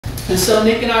And so,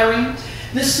 Nick and Irene,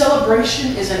 this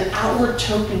celebration is an outward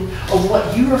token of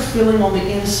what you are feeling on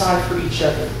the inside for each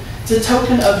other. It's a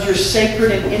token of your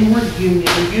sacred and inward union,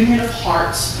 a union of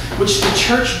hearts, which the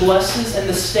church blesses and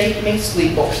the state makes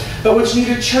legal, but which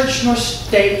neither church nor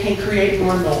state can create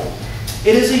nor annul.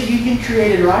 It is a union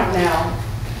created right now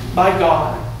by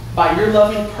God, by your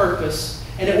loving purpose,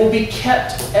 and it will be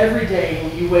kept every day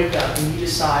when you wake up and you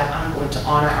decide, I'm going to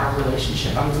honor our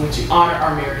relationship, I'm going to honor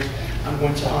our marriage, I'm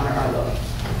going to honor our love.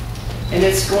 And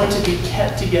it's going to be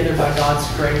kept together by God's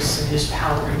grace and His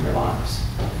power in your lives.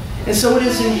 And so it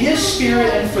is in His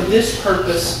Spirit and for this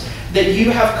purpose that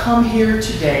you have come here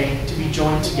today to be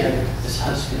joined together as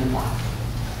husband and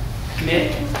wife.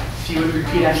 Nick, if you would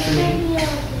repeat after me.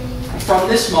 From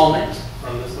this moment,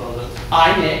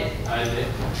 I, Nick,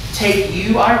 take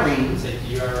you, Irene,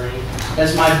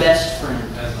 as my best friend.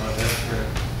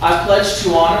 I pledge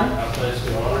to honor,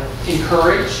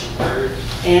 encourage,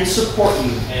 and support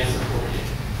you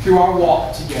through our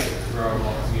walk together.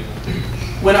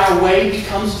 When our way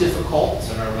becomes difficult,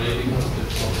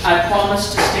 I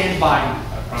promise to stand by you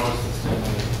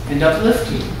and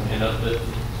uplift you,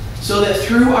 so that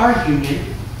through our union,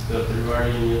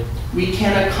 we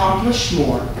can accomplish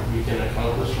more than we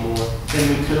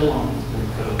could alone.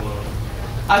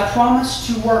 I promise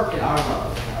to work at our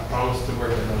love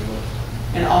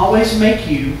and always make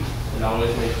you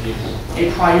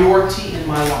a priority in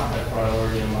my life.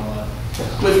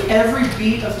 With every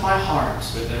beat of my heart,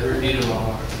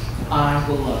 I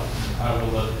will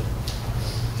love you.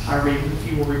 Irene, if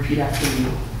you will repeat after me.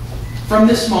 From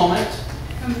this moment,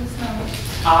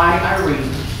 I,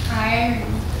 Irene,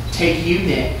 take you,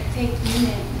 Nick,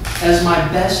 as my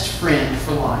best friend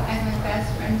for life.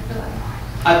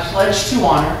 I pledge to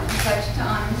honor,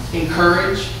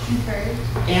 encourage,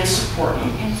 and support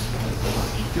you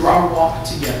through our walk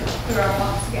together.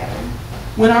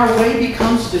 When our way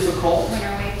becomes difficult,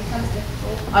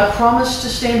 I promise to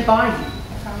stand by you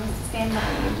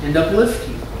and uplift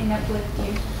you,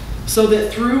 so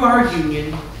that through our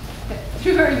union,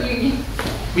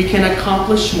 we can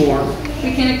accomplish more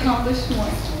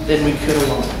than we could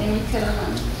alone.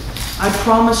 I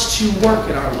promise to work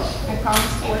at our love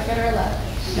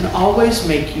and always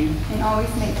make you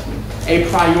a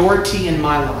priority in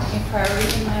my life.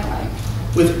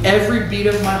 With every beat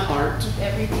of my heart,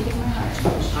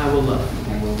 I will love you.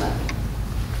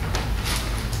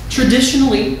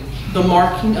 Traditionally, the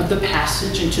marking of the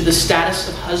passage into the status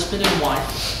of husband and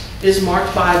wife is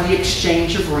marked by the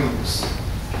exchange of rings.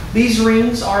 These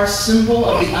rings are a symbol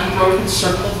of the unbroken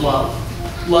circle of love,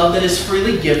 love that is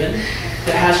freely given,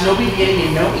 that has no beginning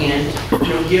and no end,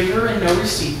 no giver and no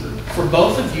receiver. For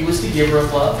both of you is the giver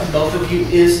of love, and both of you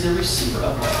is the receiver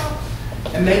of love.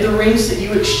 And may the rings that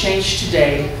you exchange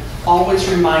today always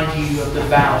remind you of the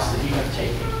vows that you have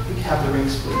taken. We can have the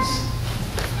rings, please.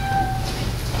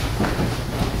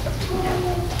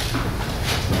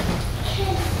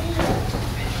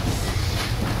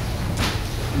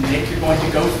 Nick, you're going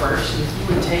to go first. If you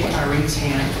would take Irene's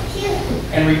hand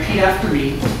and repeat after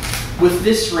me. With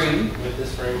this ring,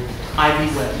 I be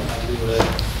wed.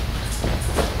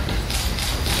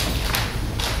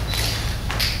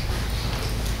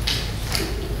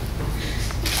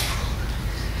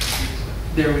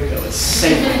 There we go. It's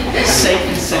safe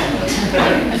and sound.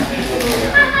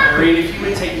 Irene, if you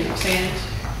would take your hand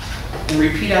and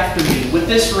repeat after me. With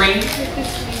this ring,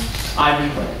 I be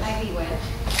wed.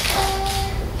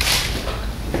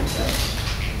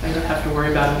 I don't have to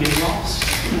worry about him getting lost.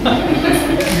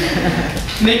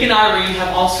 Nick and Irene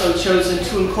have also chosen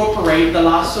to incorporate the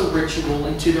lasso ritual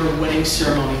into their wedding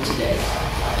ceremony today.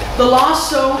 The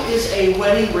lasso is a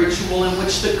wedding ritual in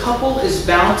which the couple is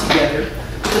bound together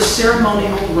with a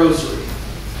ceremonial rosary.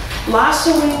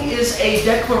 Lassoing is a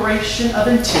declaration of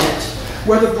intent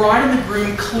where the bride and the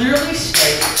groom clearly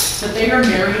state that they are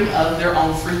marrying of their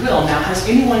own free will. Now, has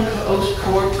anyone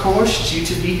coerced you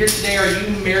to be here today? Are you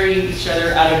marrying each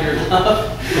other out of your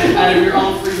love, out of your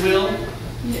own free will?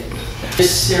 Yes.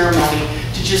 This ceremony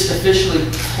to just officially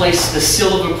place the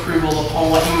seal of approval upon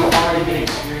what you have already been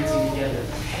experiencing together.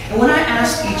 And when I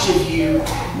asked each of you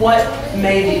what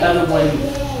made the other one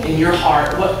in your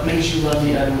heart, what makes you love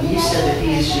the other one, you said that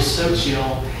he is just so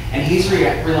chill and he's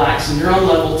relaxed and you're on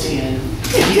level 10.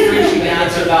 And he brings you down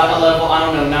to about a level, I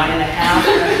don't know,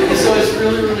 9.5. And so it's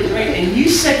really, really great. And you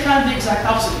said kind of the exact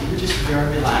opposite. You're just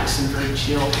very relaxed and very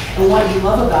chill. And what you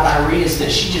love about Irene is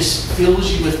that she just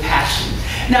fills you with passion.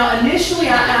 Now, initially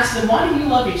I asked them, why do you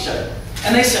love each other?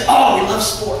 And they said, oh, we love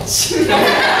sports.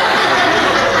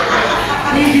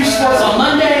 We do sports on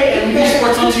Monday, and we do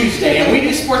sports on Tuesday, and we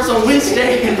do sports on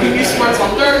Wednesday, and we do sports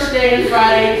on Thursday and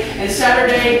Friday and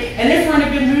Saturday. And if we're in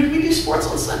a good mood, we do sports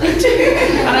on Sunday too.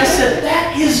 And I said,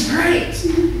 that is great.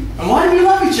 And why do you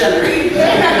love each other?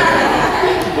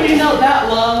 Well, you know, that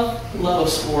love of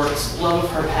sports, love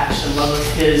of her passion, love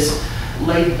of his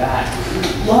laid back,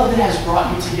 love that has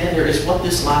brought you together is what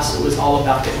this lasso is all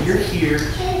about. That you're here,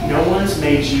 no one's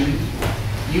made you.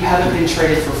 You haven't been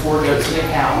traded for 4 goats and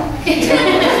a cow. The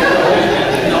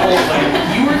whole thing.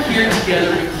 You are here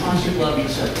together because you love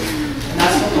each other. And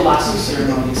that's what the lasso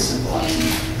ceremony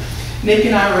symbolizes. Nick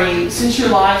and Irene, since your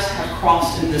lives have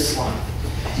crossed in this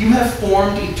life, you have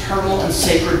formed eternal and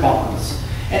sacred bonds.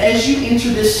 And as you enter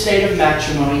this state of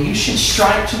matrimony, you should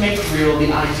strive to make real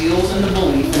the ideals and the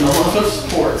belief and the love of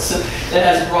sports that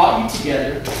has brought you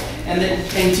together,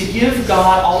 and to give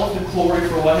God all of the glory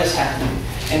for what has happened,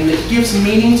 and that gives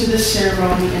meaning to this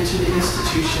ceremony and to the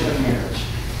institution of marriage.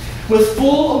 With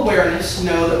full awareness,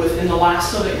 know that within the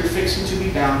lasso that you're fixing to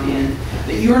be bound in,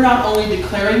 that you are not only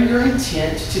declaring your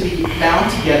intent to be bound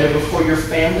together before your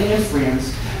family and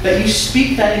friends, but you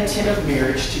speak that intent of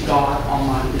marriage to God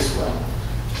Almighty as well.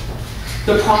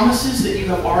 The promises that you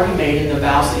have already made and the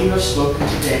vows that you have spoken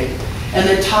today, and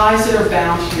the ties that are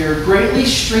bound here greatly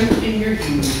strengthen your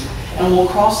union and will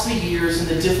cross the years and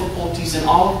the difficulties and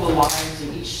all of the lives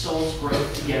and each soul's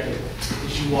growth together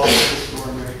as you walk this door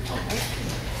of married couple.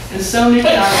 And so, Nick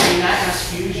and Irene, I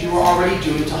ask you, as you are already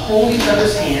doing, to hold each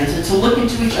other's hands and to look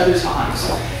into each other's eyes.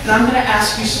 And I'm going to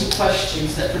ask you some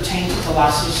questions that pertain to the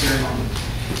lasso ceremony.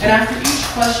 And after each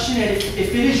question, and if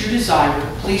it is your desire,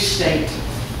 please state,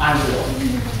 I will.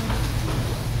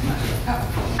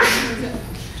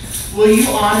 Will you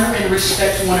honor and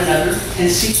respect one another and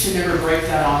seek to never break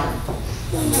that honor?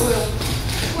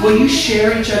 Will you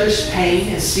share each other's pain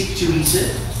and seek to ease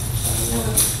it?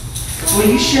 Will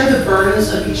you share the burdens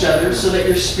of each other so that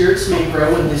your spirits may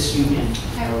grow in this union?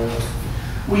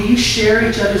 Will you share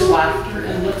each other's laughter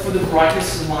and look for the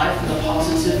brightness in life and the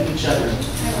positive in each other?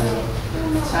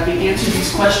 So having answered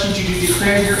these questions, you do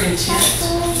declare your intent,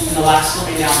 and the lasso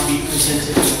may now be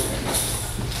presented.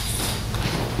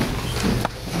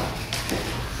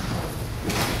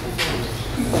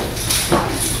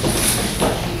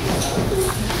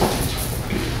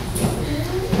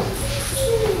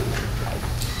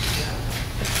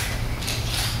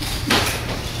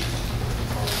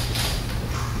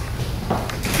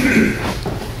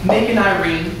 Nick and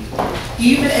Irene,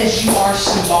 even as you are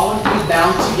symbolically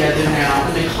bound together now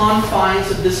in the confines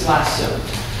of this lasso,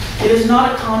 it is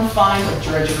not a confine of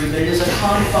drudgery, but it is a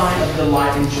confine of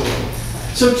delight and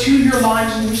joy. So too your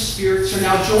lives and your spirits are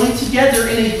now joined together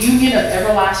in a union of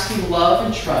everlasting love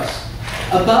and trust.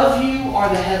 Above you are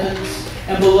the heavens,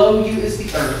 and below you is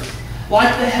the earth.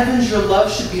 Like the heavens, your love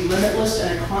should be limitless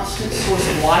and a constant source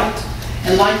of light.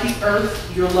 And like the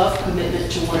earth, your love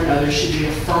commitment to one another should be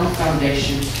a firm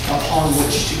foundation upon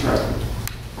which to grow.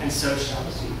 And so shall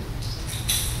it be.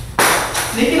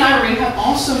 Nick and Irene have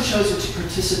also chosen to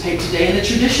participate today in the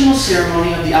traditional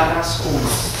ceremony of the arras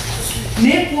coins.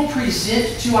 Nick will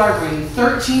present to Irene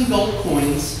 13 gold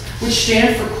coins, which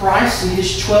stand for Christ and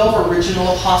his 12 original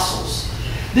apostles.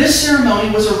 This ceremony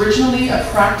was originally a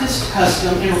practiced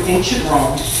custom in ancient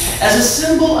Rome as a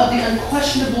symbol of the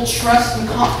unquestionable trust and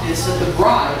confidence that the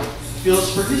bride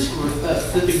feels for his groom,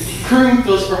 that the groom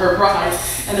feels for her bride,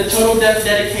 and the total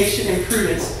dedication and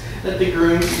prudence that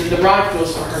the bride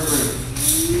feels for her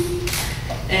groom.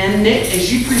 And Nick,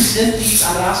 as you present these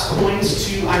arras coins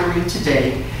to Irene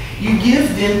today, you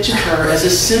give them to her as a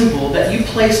symbol that you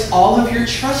place all of your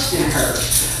trust in her.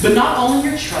 But not only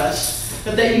your trust,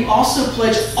 but that you also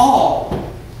pledge all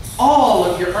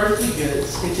of your earthly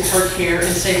goods into her care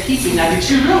and safekeeping. Now, did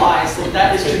you realize that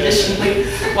that is traditionally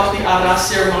what the arras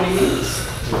ceremony means?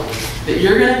 That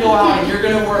you're going to go out and you're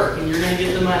going to work and you're going to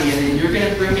get the money and then you're going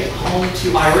to bring it home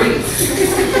to Irene.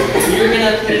 And you're going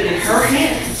to put it in her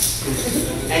hands.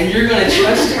 And you're going to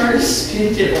trust her to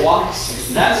spend it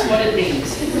wisely. That's what it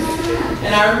means.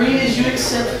 And Irene, as you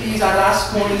accept these arras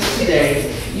coins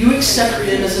today, you accept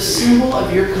them as a symbol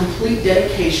of your complete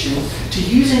dedication to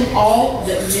using all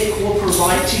that Nick will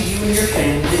provide to you and your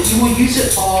family, that you will use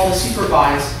it all as he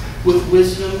provides with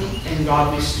wisdom and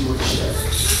godly stewardship.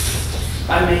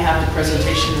 I may have the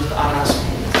presentation of the arras coins.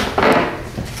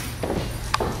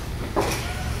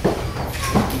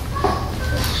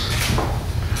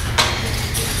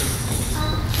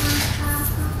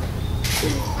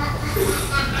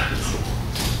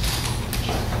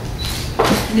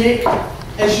 Nick,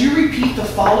 as you repeat the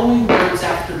following words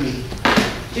after me,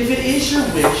 if it is your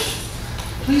wish,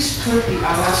 please put the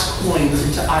arras coins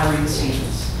into Irene's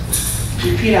hands.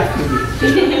 Repeat after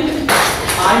me.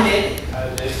 I, Nick,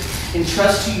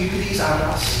 entrust to you these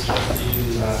arras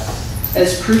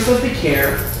as proof of the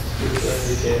care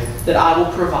that I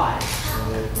will provide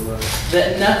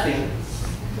that nothing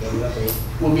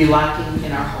will be lacking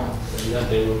in our home.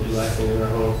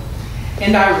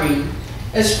 And Irene,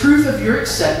 as proof of your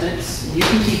acceptance, you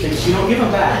can keep things. You don't give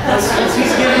them back. Once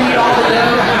he's giving you all the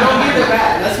dough, you don't give it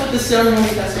back. That's what the ceremony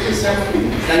is.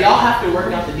 Now y'all have to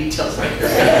work out the details later.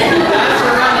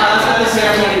 That's what the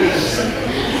ceremony means.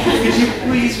 Could you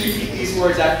please repeat these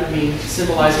words after me,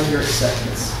 symbolizing your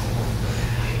acceptance?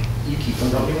 You keep them,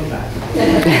 don't give them back.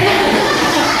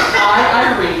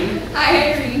 I,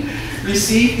 Irene,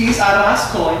 receive these Aras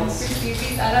coins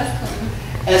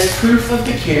as proof of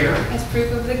the care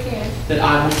that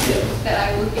I will give.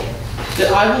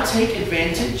 That I will take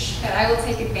advantage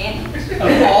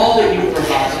of all that you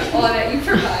provide.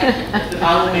 That I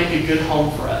will make a good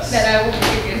home for us.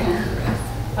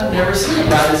 I've never seen a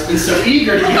bride that's been so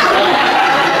eager to get it.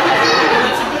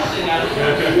 That's a good thing out of it.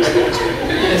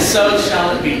 And so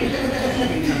shall it be. You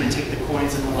can come and take the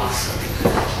coins and the lasso.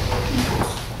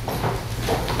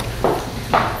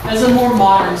 As a more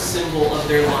modern symbol of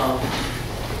their love,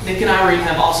 Nick and Irene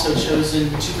have also chosen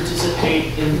to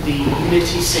participate in the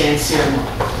Unity Sand ceremony.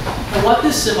 And what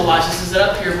this symbolizes is that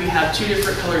up here we have two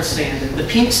different colored sand. The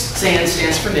pink sand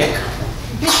stands for Nick,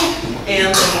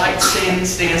 and the white sand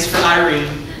stands for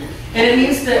Irene. And it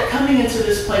means that coming into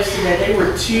this place today, they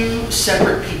were two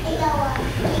separate people.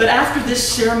 But after this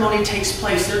ceremony takes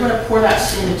place, they're going to pour that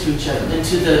sand into each other,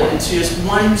 into just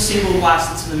one single glass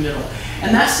that's in the middle.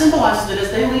 And that symbolizes that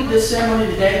as they leave this ceremony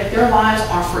today, that their lives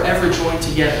are forever joined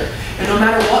together. And no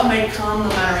matter what may come, no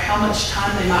matter how much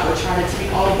time they might try to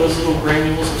take all of those little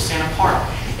granules of sand apart,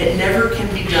 it never can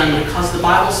be done, because the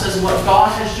Bible says what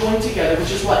God has joined together,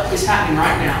 which is what is happening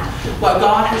right now, what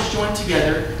God has joined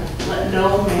together, let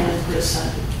no man put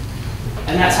asunder.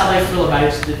 And that's how they feel about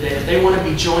it today. That they want to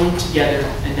be joined together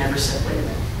and never separated.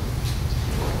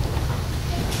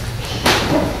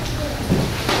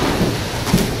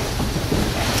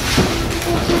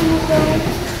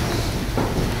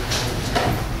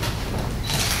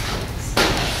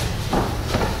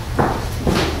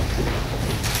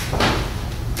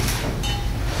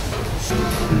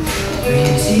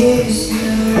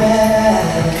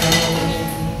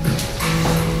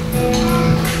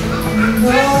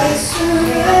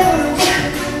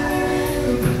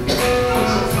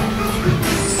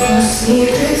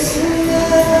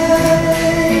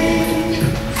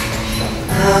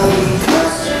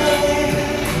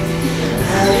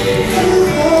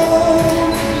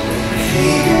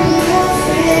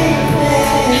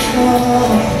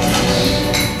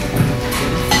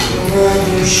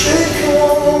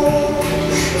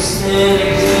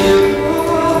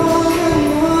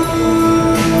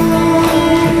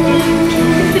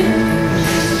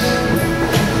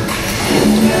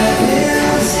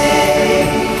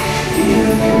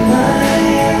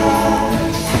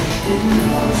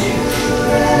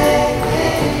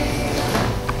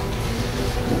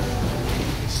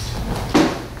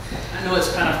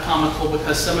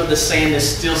 Because some of the sand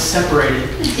is still separated.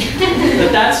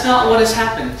 But that's not what has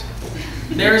happened.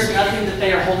 There is nothing that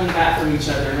they are holding back from each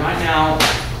other. And right now,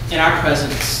 in our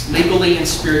presence, legally and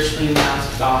spiritually in the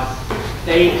eyes of God,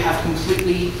 they have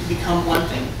completely become one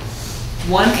thing.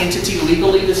 One entity.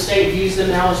 Legally, the state views them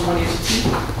now as one entity.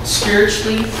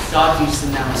 Spiritually, God views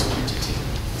them now as one entity.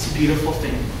 It's a beautiful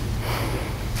thing.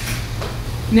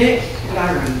 Nick and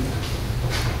Irene,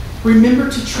 remember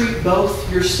to treat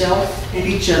both yourself and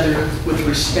each other with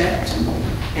respect,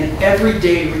 and every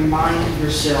day remind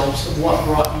yourselves of what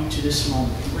brought you to this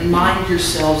moment. Remind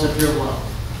yourselves of your love.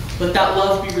 Let that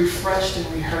love be refreshed and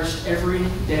rehearsed every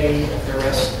day of the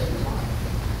rest of your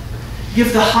life.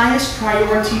 Give the highest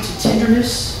priority to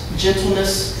tenderness,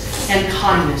 gentleness, and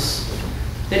kindness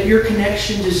that your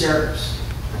connection deserves.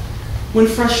 When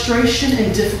frustration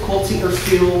and difficulty or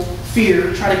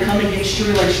fear try to come against your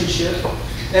relationship,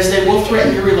 as they will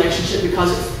threaten your relationship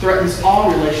because it threatens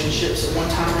all relationships at one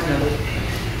time or another,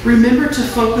 remember to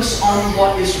focus on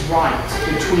what is right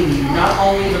between you, not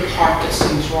only the part that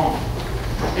seems wrong.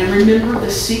 And remember the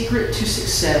secret to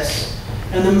success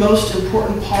and the most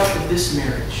important part of this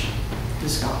marriage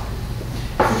is God.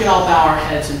 If we can all bow our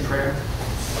heads in prayer.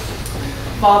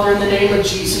 Father, in the name of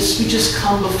Jesus, we just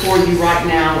come before you right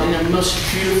now in a most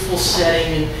beautiful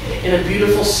setting and in a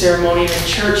beautiful ceremony in a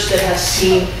church that has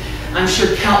seen, I'm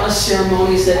sure, countless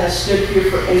ceremonies, that has stood here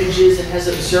for ages and has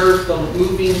observed the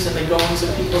movings and the goings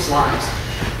of people's lives.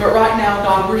 But right now,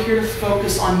 God, we're here to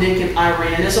focus on Nick and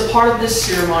Irene. And as a part of this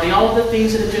ceremony, all of the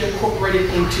things that have been incorporated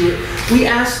into it, we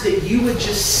ask that you would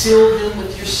just seal them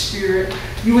with your Spirit,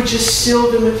 you would just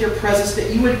seal them with your presence,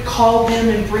 that you would call them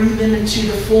and bring them into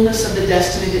the fullness of the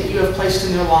destiny that you have placed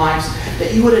in their lives,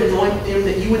 that you would anoint them,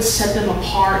 that you would set them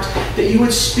apart, that you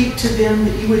would speak to them,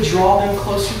 that you would draw them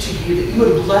closer to you, that you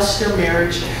would bless their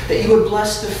marriage, that you would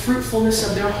bless the fruitfulness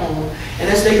of their home. And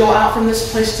as they go out from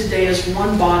this place today as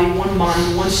one body, one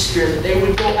mind, one spirit, that they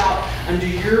would go out under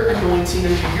your anointing,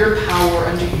 under your power,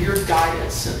 under your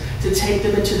guidance, to take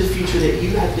them into the future that you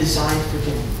have designed for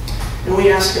them. And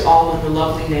we ask it all in the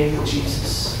lovely name of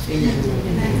Jesus. Amen.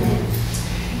 Amen.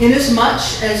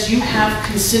 Inasmuch as you have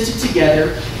consented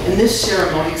together in this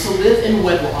ceremony to live in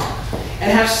wedlock,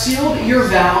 and have sealed your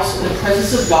vows in the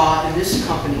presence of God in this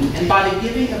company, and by the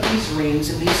giving of these rings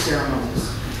and these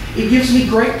ceremonies, it gives me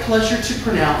great pleasure to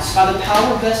pronounce, by the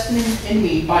power vested in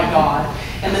me by God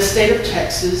and the state of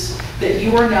Texas, that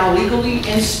you are now legally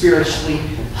and spiritually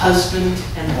husband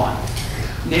and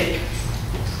wife. Nick,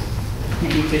 you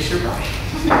can kiss your bride.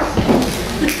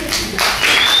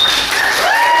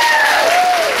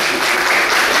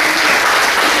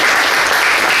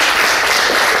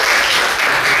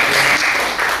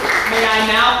 May I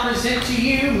now present to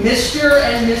you Mr.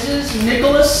 and Mrs.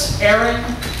 Nicholas Aaron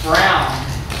Brown.